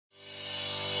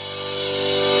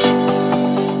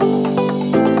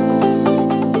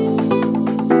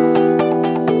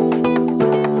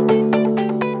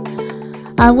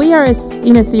We are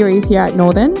in a series here at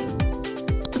Northern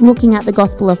looking at the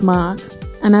Gospel of Mark,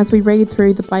 and as we read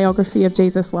through the biography of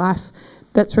Jesus' life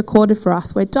that's recorded for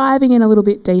us, we're diving in a little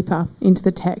bit deeper into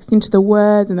the text, into the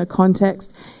words and the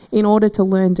context in order to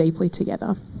learn deeply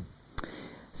together.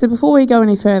 So before we go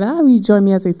any further, will you join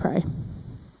me as we pray?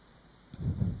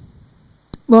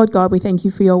 Lord God, we thank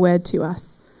you for your word to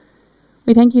us.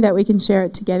 We thank you that we can share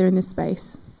it together in this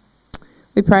space.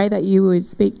 We pray that you would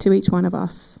speak to each one of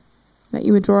us, that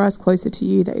you would draw us closer to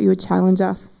you, that you would challenge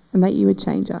us, and that you would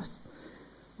change us.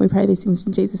 We pray these things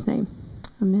in Jesus' name.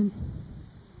 Amen.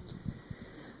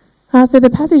 So the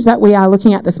passage that we are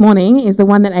looking at this morning is the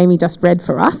one that Amy just read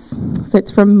for us. So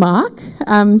it's from Mark,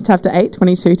 chapter 8,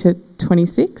 22 to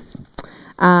 26.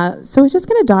 So we're just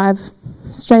going to dive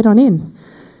straight on in.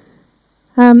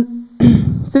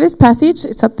 So this passage,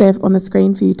 it's up there on the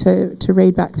screen for you to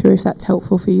read back through if that's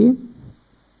helpful for you.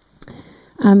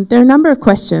 There are a number of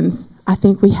questions I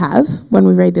think we have when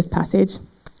we read this passage,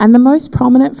 and the most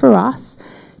prominent for us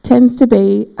tends to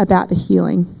be about the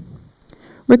healing.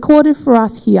 Recorded for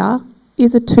us here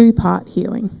is a two-part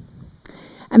healing.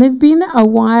 And there's been a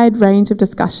wide range of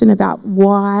discussion about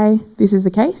why this is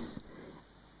the case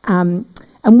and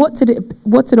what's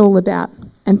it all about.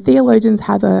 And theologians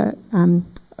have a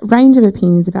range of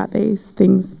opinions about these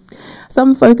things.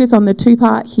 Some focus on the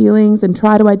two-part healings and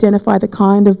try to identify the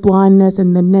kind of blindness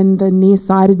and then the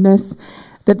nearsightedness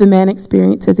that the man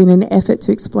experiences in an effort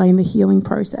to explain the healing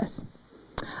process.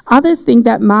 Others think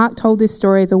that Mark told this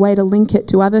story as a way to link it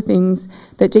to other things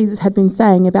that Jesus had been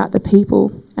saying about the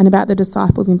people and about the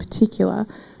disciples in particular,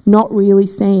 not really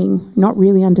seeing, not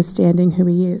really understanding who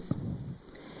he is.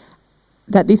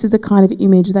 That this is a kind of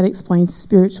image that explains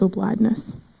spiritual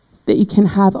blindness, that you can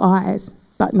have eyes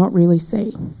but not really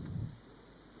see.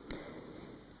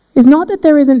 It's not that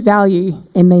there isn't value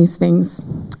in these things,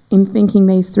 in thinking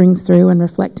these things through and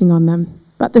reflecting on them,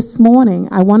 but this morning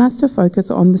I want us to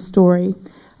focus on the story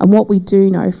and what we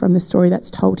do know from the story that's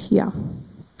told here.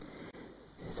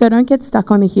 So don't get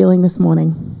stuck on the healing this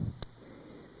morning.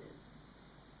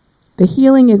 The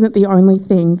healing isn't the only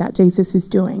thing that Jesus is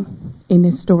doing in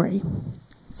this story.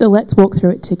 So let's walk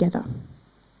through it together.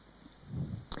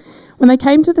 When they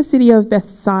came to the city of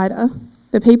Bethsaida,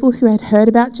 the people who had heard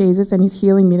about Jesus and his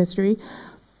healing ministry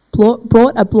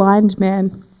brought a blind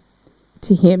man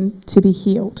to him to be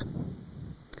healed.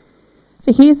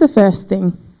 So here's the first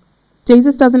thing.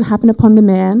 Jesus doesn't happen upon the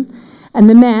man, and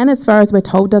the man, as far as we're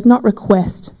told, does not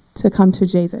request to come to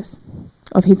Jesus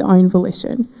of his own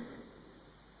volition.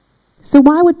 So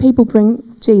why would people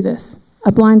bring Jesus,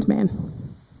 a blind man?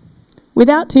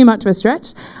 Without too much of a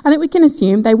stretch, I think we can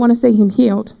assume they want to see him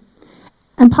healed.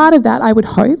 And part of that, I would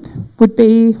hope, would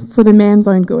be for the man's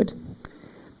own good.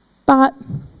 But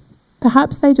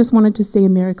perhaps they just wanted to see a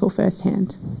miracle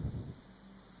firsthand.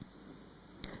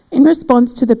 In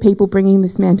response to the people bringing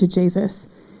this man to Jesus,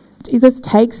 Jesus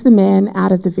takes the man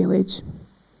out of the village.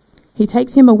 He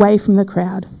takes him away from the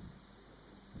crowd,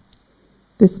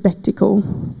 the spectacle.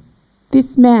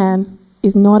 This man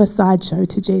is not a sideshow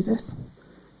to Jesus.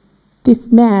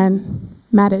 This man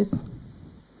matters.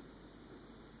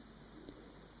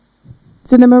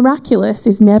 So the miraculous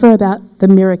is never about the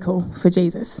miracle for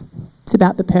Jesus. It's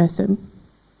about the person.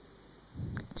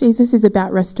 Jesus is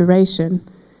about restoration.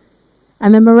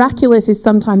 And the miraculous is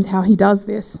sometimes how he does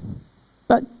this.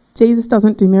 But Jesus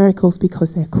doesn't do miracles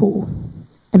because they're cool.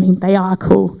 I mean, they are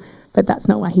cool, but that's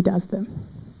not why he does them.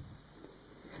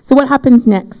 So what happens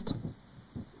next?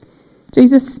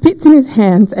 Jesus spits in his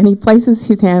hands and he places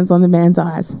his hands on the man's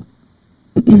eyes.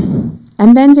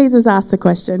 And then Jesus asks the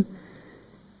question,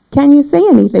 can you see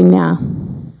anything now?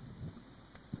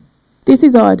 This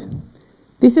is odd.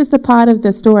 This is the part of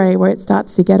the story where it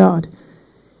starts to get odd.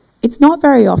 It's not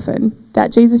very often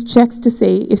that Jesus checks to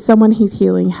see if someone he's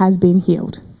healing has been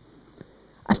healed.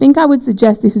 I think I would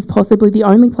suggest this is possibly the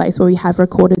only place where we have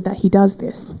recorded that he does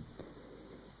this.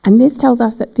 And this tells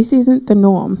us that this isn't the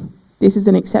norm. This is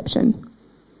an exception.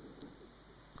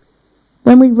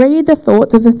 When we read the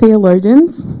thoughts of the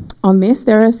theologians on this,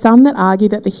 there are some that argue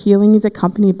that the healing is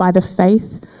accompanied by the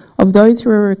faith of those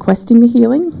who are requesting the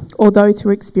healing or those who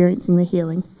are experiencing the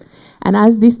healing. And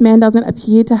as this man doesn't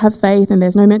appear to have faith and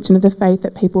there's no mention of the faith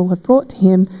that people have brought to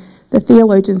him, the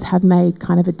theologians have made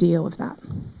kind of a deal of that.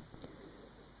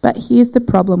 But here's the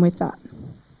problem with that.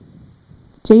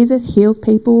 Jesus heals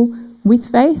people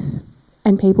with faith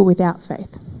and people without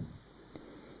faith.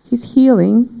 His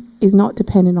healing is not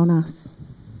dependent on us.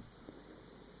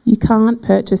 You can't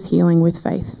purchase healing with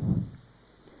faith.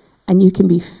 And you can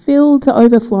be filled to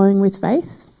overflowing with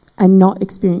faith and not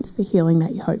experience the healing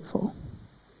that you hope for.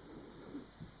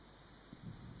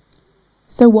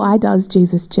 So why does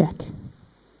Jesus check?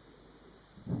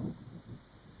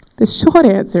 The short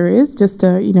answer is, just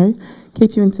to,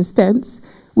 keep you in suspense,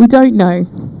 we don't know.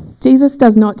 Jesus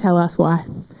does not tell us why.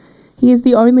 He is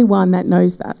the only one that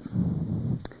knows that.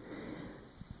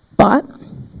 But,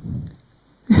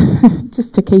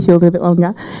 just to keep you a little bit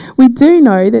longer, we do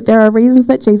know that there are reasons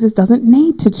that Jesus doesn't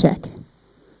need to check.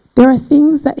 There are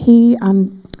things that he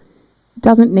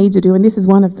doesn't need to do, and this is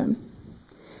one of them.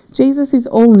 Jesus is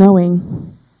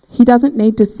all-knowing. He doesn't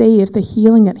need to see if the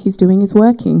healing that he's doing is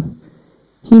working.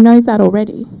 He knows that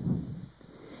already.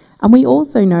 And we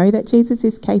also know that Jesus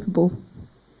is capable.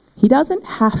 He doesn't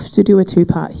have to do a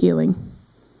two-part healing.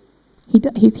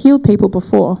 He's healed people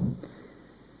before.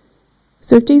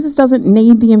 So if Jesus doesn't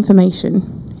need the information,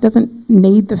 he doesn't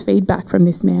need the feedback from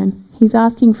this man, he's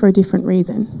asking for a different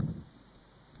reason.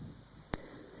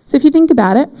 So if you think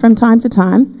about it, from time to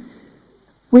time,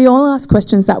 we all ask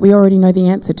questions that we already know the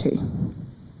answer to.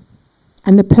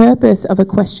 And the purpose of a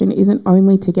question isn't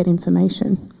only to get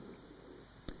information.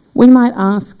 We might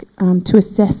ask to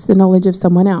assess the knowledge of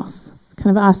someone else,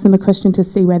 kind of ask them a question to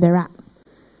see where they're at.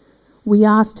 We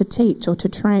ask to teach or to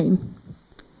train.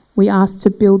 We ask to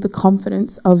build the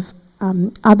confidence of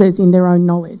others in their own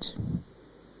knowledge.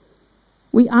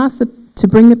 We ask to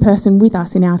bring the person with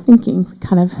us in our thinking,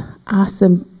 kind of ask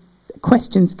them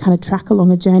questions, kind of track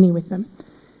along a journey with them.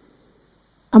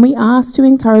 And we ask to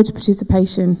encourage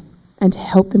participation and to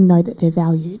help them know that they're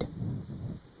valued.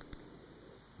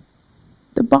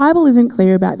 The Bible isn't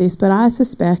clear about this, but I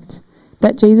suspect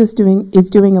that Jesus is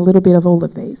doing a little bit of all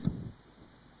of these.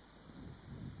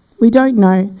 We don't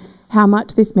know how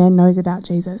much this man knows about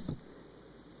Jesus.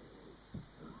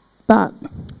 But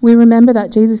we remember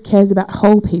that Jesus cares about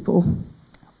whole people,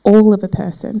 all of a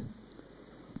person.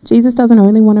 Jesus doesn't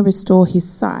only want to restore his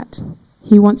sight.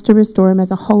 He wants to restore him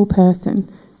as a whole person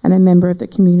and a member of the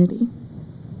community.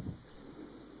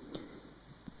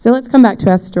 So let's come back to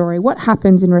our story. What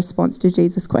happens in response to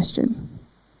Jesus' question?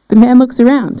 The man looks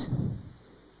around.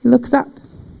 He looks up.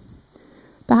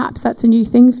 Perhaps that's a new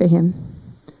thing for him.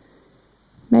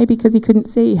 Maybe because he couldn't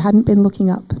see, he hadn't been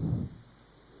looking up.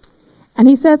 And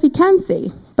he says he can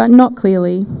see, but not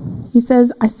clearly. He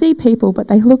says, I see people, but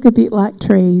they look a bit like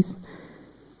trees.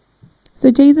 So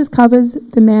Jesus covers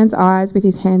the man's eyes with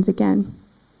his hands again.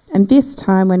 And this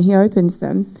time when he opens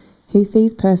them, he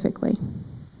sees perfectly.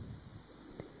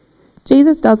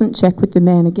 Jesus doesn't check with the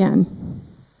man again.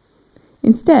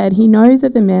 Instead, he knows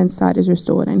that the man's sight is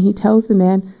restored, and he tells the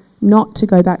man not to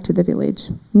go back to the village,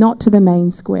 not to the main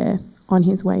square on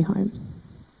his way home.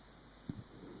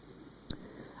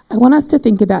 I want us to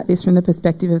think about this from the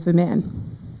perspective of the man.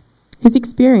 His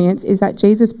experience is that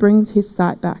Jesus brings his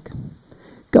sight back.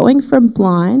 Going from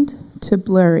blind to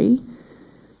blurry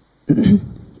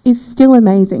is still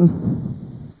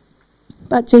amazing.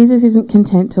 But Jesus isn't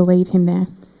content to leave him there.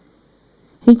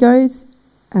 He goes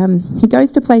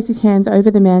to place his hands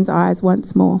over the man's eyes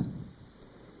once more.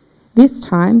 This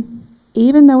time,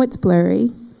 even though it's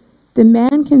blurry, the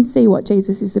man can see what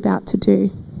Jesus is about to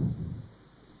do.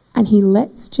 And he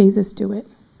lets Jesus do it.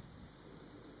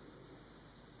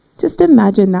 Just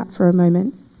imagine that for a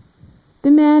moment. The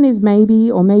man is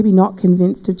maybe or maybe not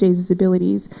convinced of Jesus'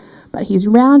 abilities, but he's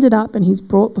rounded up and he's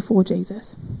brought before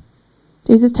Jesus.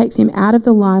 Jesus takes him out of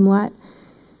the limelight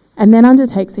and then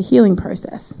undertakes a healing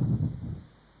process.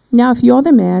 Now, if you're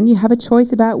the man, you have a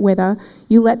choice about whether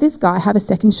you let this guy have a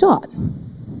second shot.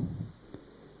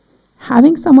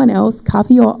 Having someone else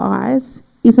cover your eyes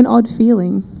is an odd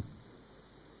feeling.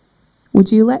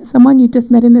 Would you let someone you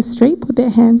just met in the street put their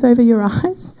hands over your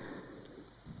eyes?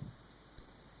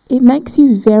 It makes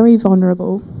you very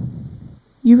vulnerable.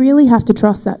 You really have to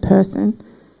trust that person.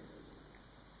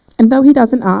 And though he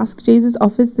doesn't ask, Jesus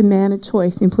offers the man a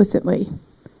choice implicitly.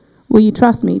 Will you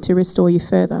trust me to restore you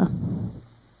further?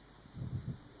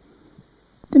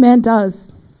 The man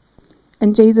does,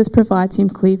 and Jesus provides him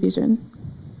clear vision.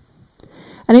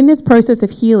 And in this process of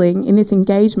healing, in this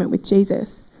engagement with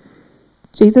Jesus,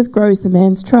 Jesus grows the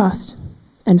man's trust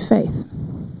and faith.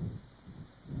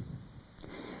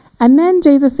 And then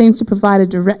Jesus seems to provide a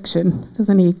direction,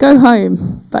 doesn't he? Go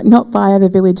home, but not via the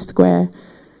village square.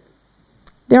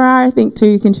 There are, I think,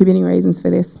 two contributing reasons for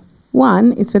this.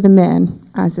 One is for the man,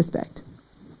 I suspect.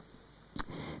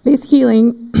 This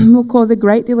healing will cause a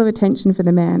great deal of attention for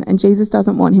the man, and Jesus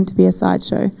doesn't want him to be a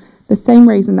sideshow, the same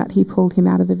reason that he pulled him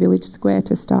out of the village square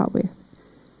to start with.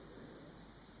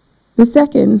 The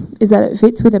second is that it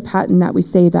fits with a pattern that we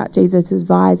see about Jesus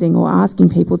advising or asking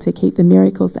people to keep the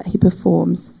miracles that he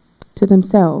performs to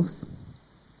themselves.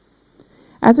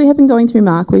 As we have been going through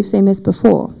Mark, we've seen this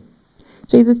before.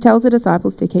 Jesus tells the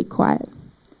disciples to keep quiet.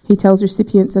 He tells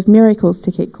recipients of miracles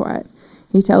to keep quiet.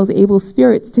 He tells evil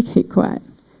spirits to keep quiet.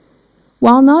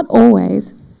 While not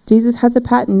always, Jesus has a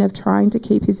pattern of trying to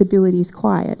keep his abilities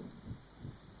quiet.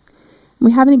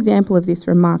 We have an example of this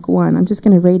from Mark 1. I'm just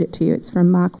going to read it to you. It's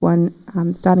from Mark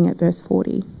 1, starting at verse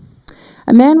 40.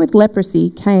 A man with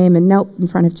leprosy came and knelt in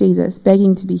front of Jesus,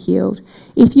 begging to be healed.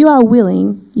 "If you are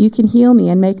willing, you can heal me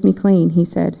and make me clean," he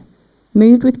said.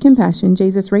 Moved with compassion,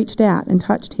 Jesus reached out and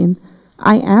touched him.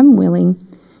 "I am willing,"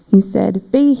 he said.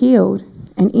 "Be healed."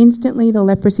 And instantly the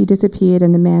leprosy disappeared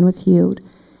and the man was healed.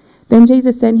 Then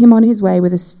Jesus sent him on his way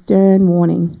with a stern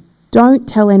warning. "Don't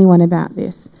tell anyone about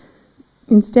this.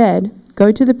 Instead,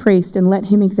 go to the priest and let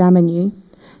him examine you.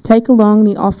 Take along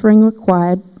the offering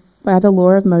required by the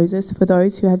law of Moses for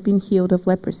those who have been healed of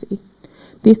leprosy.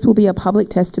 This will be a public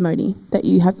testimony that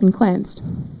you have been cleansed."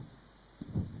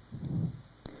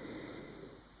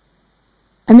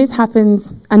 And this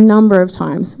happens a number of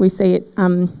times. We see it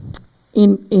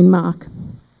in Mark.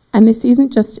 And this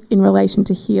isn't just in relation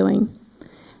to healing.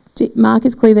 Mark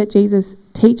is clear that Jesus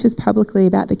teaches publicly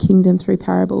about the kingdom through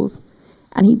parables.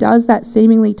 And he does that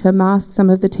seemingly to mask some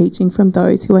of the teaching from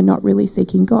those who are not really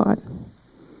seeking God.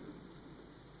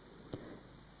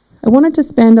 I wanted to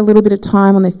spend a little bit of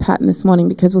time on this pattern this morning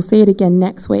because we'll see it again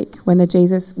next week when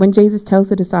Jesus tells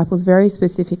the disciples very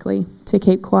specifically to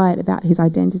keep quiet about his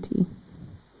identity.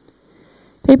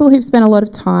 People who've spent a lot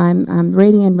of time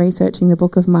reading and researching the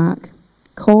book of Mark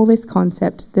call this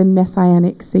concept the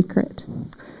messianic secret.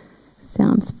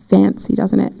 Sounds fancy,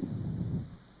 doesn't it?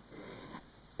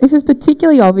 This is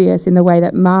particularly obvious in the way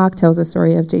that Mark tells the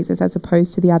story of Jesus as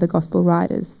opposed to the other gospel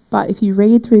writers. But if you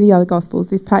read through the other gospels,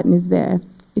 this pattern is there.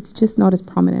 It's just not as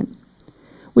prominent.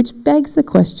 Which begs the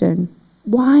question,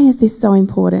 why is this so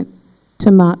important to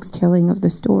Mark's telling of the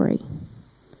story?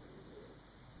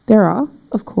 There are,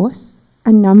 of course,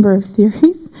 a number of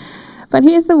theories, but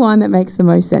here's the one that makes the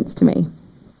most sense to me.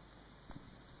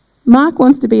 Mark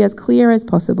wants to be as clear as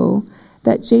possible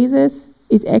that Jesus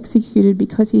is executed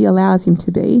because he allows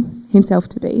himself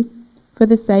to be, for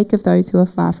the sake of those who are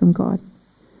far from God.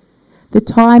 The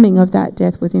timing of that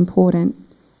death was important,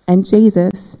 and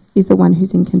Jesus is the one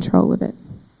who's in control of it.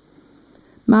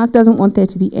 Mark doesn't want there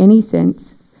to be any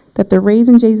sense that the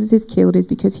reason Jesus is killed is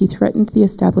because he threatened the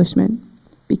establishment,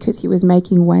 because he was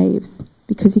making waves,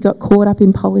 because he got caught up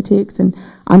in politics and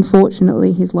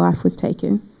unfortunately his life was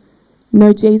taken.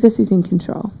 No, Jesus is in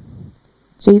control.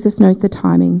 Jesus knows the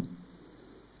timing.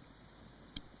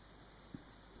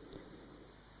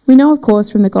 We know, of course,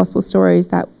 from the gospel stories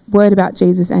that word about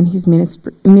Jesus and his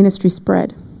ministry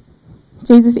spread.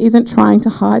 Jesus isn't trying to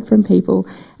hide from people,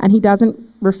 and he doesn't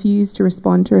refuse to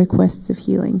respond to requests of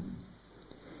healing.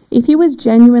 If he was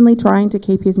genuinely trying to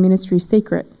keep his ministry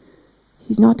secret,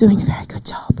 he's not doing a very good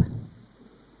job.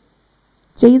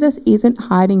 Jesus isn't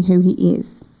hiding who he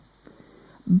is,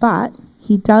 but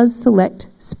he does select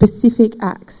specific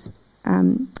acts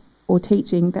or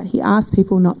teaching that he asks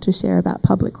people not to share about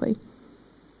publicly.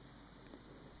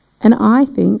 And I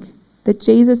think that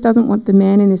Jesus doesn't want the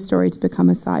man in this story to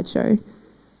become a sideshow,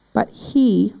 but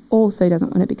he also doesn't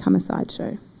want to become a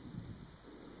sideshow.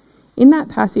 In that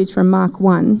passage from Mark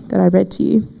 1 that I read to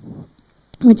you,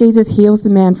 where Jesus heals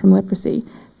the man from leprosy,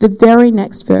 the very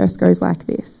next verse goes like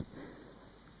this.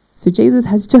 So Jesus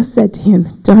has just said to him,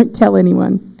 "Don't tell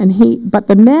anyone." But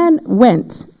the man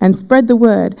went and spread the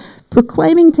word,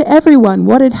 proclaiming to everyone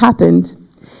what had happened.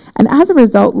 And as a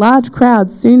result, large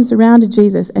crowds soon surrounded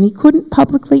Jesus, and he couldn't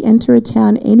publicly enter a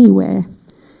town anywhere.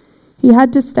 He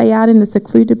had to stay out in the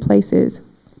secluded places,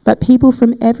 but people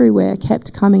from everywhere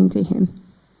kept coming to him.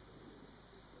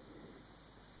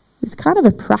 There's kind of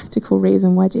a practical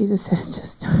reason why Jesus says,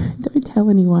 just don't tell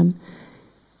anyone.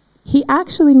 He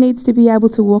actually needs to be able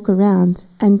to walk around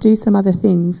and do some other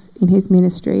things in his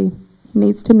ministry. He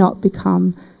needs to not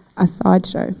become a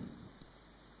sideshow.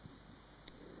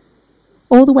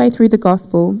 All the way through the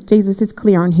gospel, Jesus is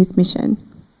clear on his mission.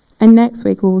 And next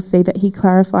week we will see that he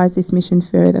clarifies this mission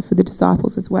further for the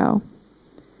disciples as well.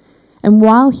 And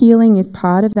while healing is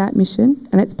part of that mission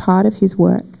and it's part of his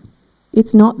work,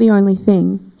 it's not the only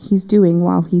thing he's doing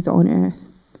while he's on earth.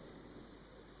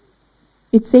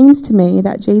 It seems to me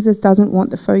that Jesus doesn't want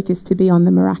the focus to be on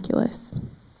the miraculous.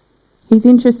 He's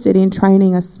interested in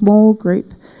training a small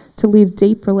group to live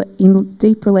in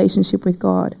deep relationship with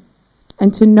God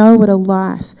and to know what a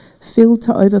life filled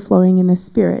to overflowing in the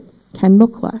Spirit can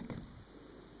look like.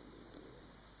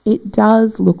 It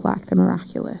does look like the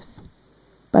miraculous,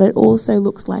 but it also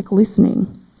looks like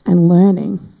listening and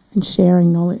learning and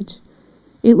sharing knowledge.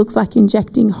 It looks like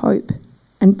injecting hope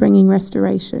and bringing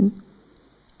restoration.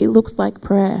 It looks like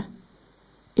prayer.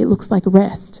 It looks like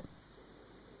rest.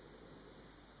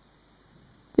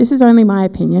 This is only my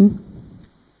opinion.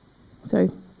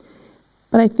 But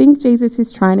I think Jesus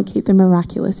is trying to keep the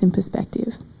miraculous in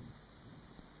perspective.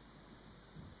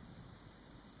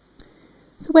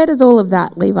 So where does all of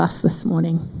that leave us this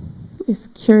morning? This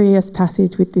curious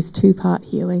passage with this two-part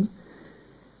healing.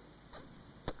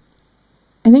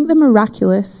 I think the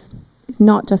miraculous is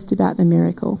not just about the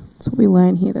miracle. That's what we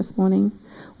learn here this morning.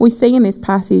 What we see in this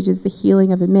passage is the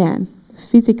healing of a man,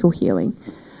 physical healing.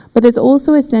 But there's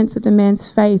also a sense that the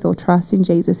man's faith or trust in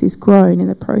Jesus is grown in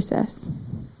the process.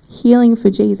 Healing for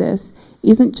Jesus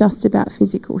isn't just about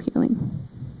physical healing.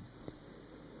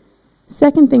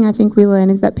 Second thing I think we learn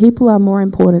is that people are more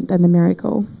important than the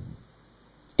miracle.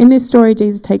 In this story,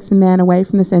 Jesus takes the man away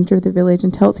from the centre of the village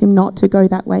and tells him not to go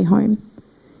that way home.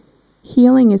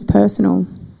 Healing is personal.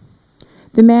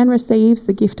 The man receives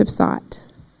the gift of sight.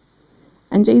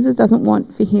 And Jesus doesn't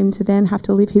want for him to then have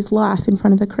to live his life in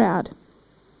front of a crowd.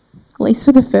 At least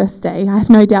for the first day. I have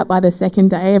no doubt by the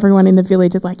second day, everyone in the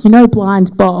village is like,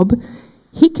 blind Bob,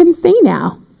 he can see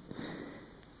now.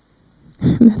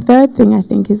 And the third thing I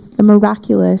think is the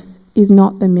miraculous is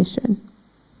not the mission.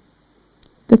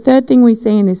 The third thing we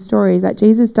see in this story is that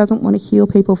Jesus doesn't want to heal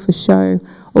people for show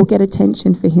or get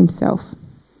attention for himself.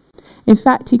 In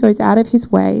fact, he goes out of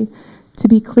his way to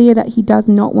be clear that he does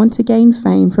not want to gain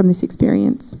fame from this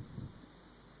experience.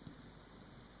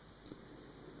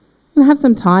 We'll have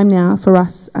some time now for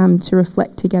us to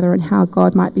reflect together on how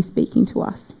God might be speaking to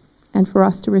us and for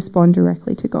us to respond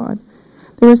directly to God.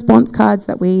 The response cards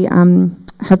that we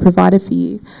have provided for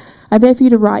you are there for you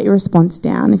to write your response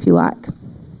down if you like.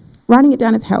 Writing it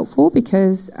down is helpful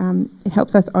because it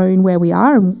helps us own where we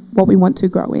are and what we want to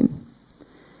grow in.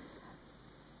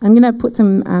 I'm going to put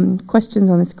some questions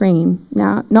on the screen.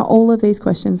 Now, not all of these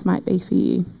questions might be for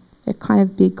you. They're kind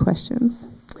of big questions.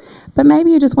 But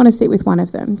maybe you just want to sit with one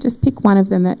of them. Just pick one of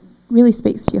them that really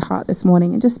speaks to your heart this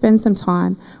morning and just spend some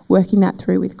time working that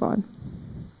through with God.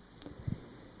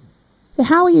 So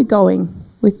how are you going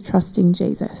with trusting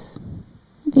Jesus?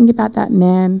 Think about that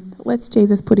man that lets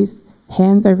Jesus put his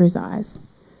hands over his eyes.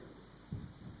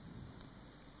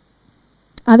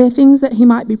 Are there things that he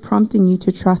might be prompting you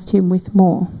to trust him with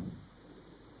more?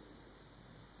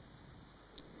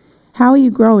 How are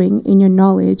you growing in your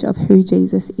knowledge of who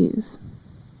Jesus is?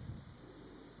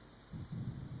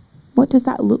 What does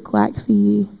that look like for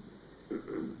you?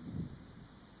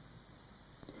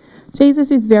 Jesus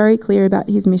is very clear about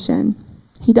his mission.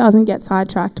 He doesn't get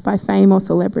sidetracked by fame or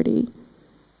celebrity.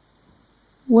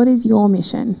 What is your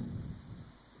mission?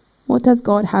 What does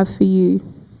God have for you?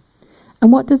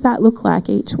 And what does that look like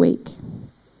each week?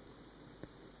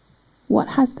 What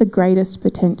has the greatest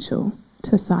potential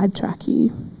to sidetrack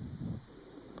you?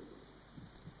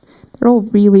 They're all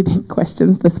really big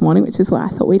questions this morning, which is why I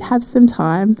thought we'd have some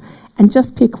time and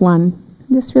just pick one.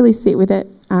 Just really sit with it.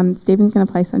 Stephen's going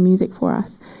to play some music for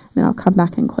us, and then I'll come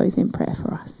back and close in prayer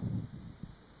for us.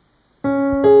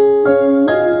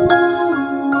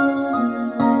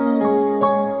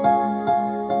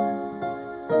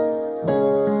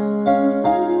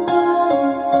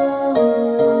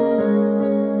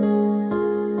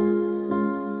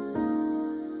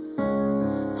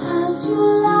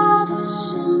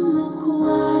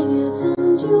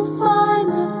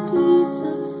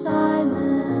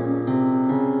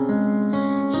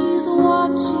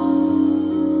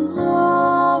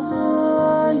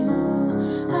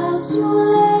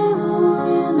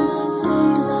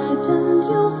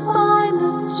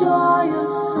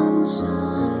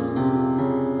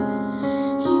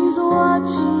 He's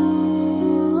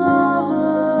watching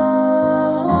over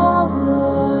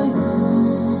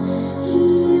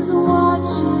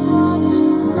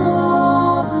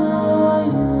you.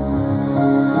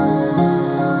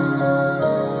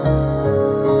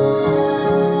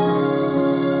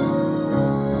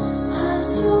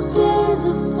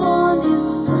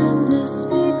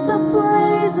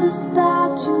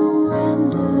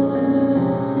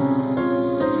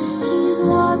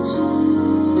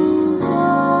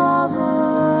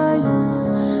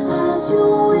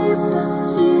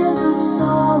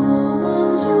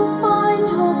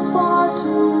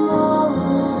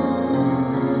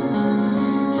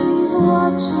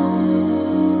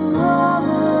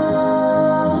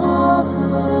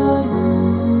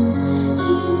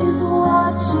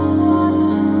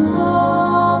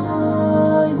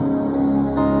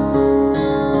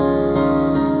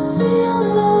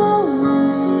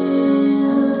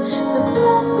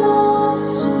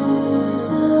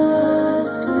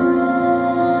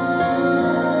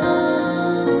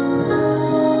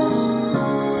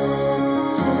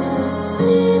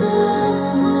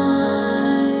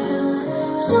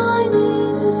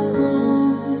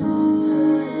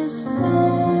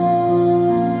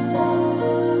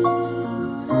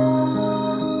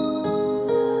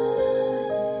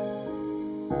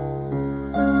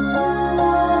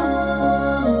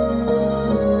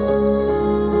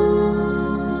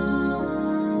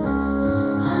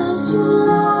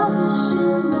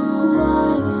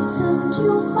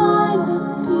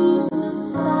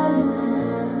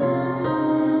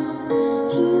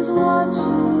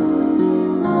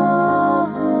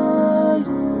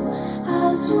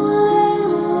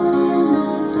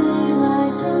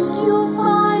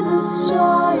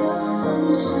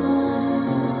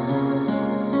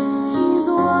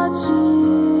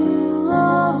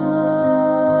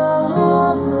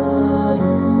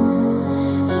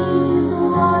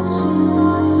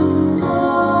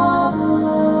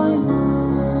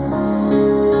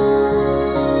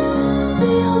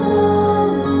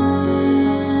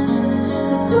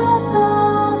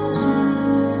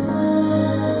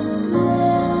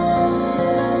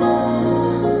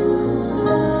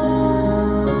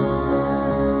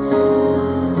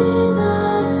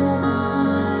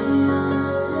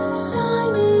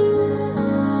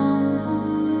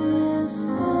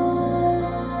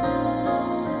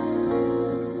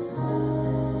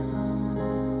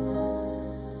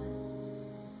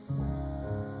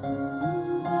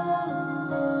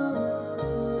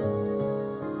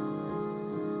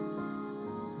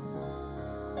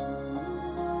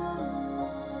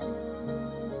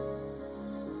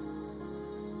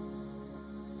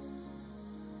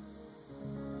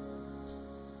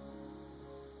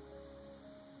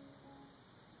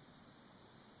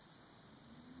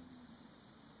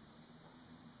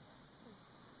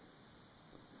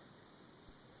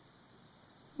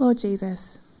 Lord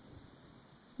Jesus,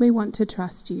 we want to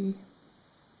trust you.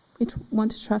 We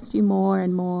want to trust you more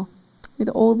and more with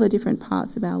all the different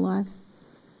parts of our lives.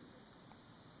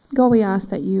 God, we ask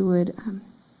that you would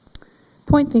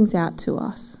point things out to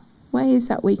us, ways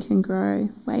that we can grow,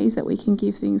 ways that we can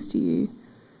give things to you.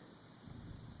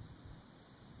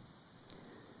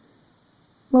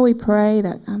 Lord, we pray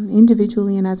that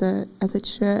individually and as a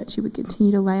church, you would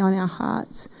continue to lay on our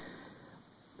hearts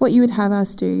what you would have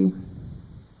us do,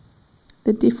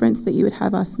 the difference that you would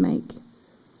have us make,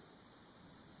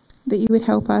 that you would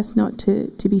help us not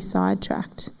to be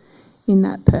sidetracked in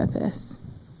that purpose.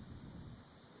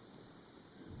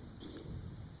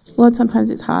 Lord, sometimes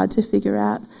it's hard to figure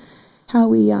out how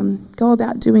we go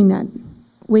about doing that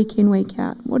week in, week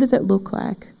out. What does it look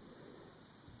like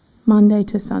Monday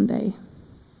to Sunday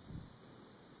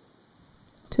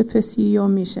to pursue your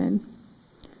mission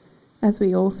as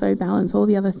we also balance all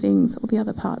the other things, all the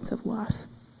other parts of life?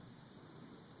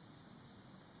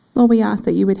 Lord, we ask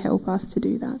that you would help us to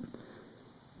do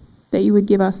that you would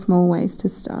give us small ways to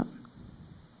start.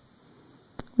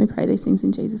 We pray these things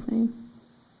in Jesus' name.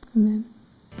 Amen.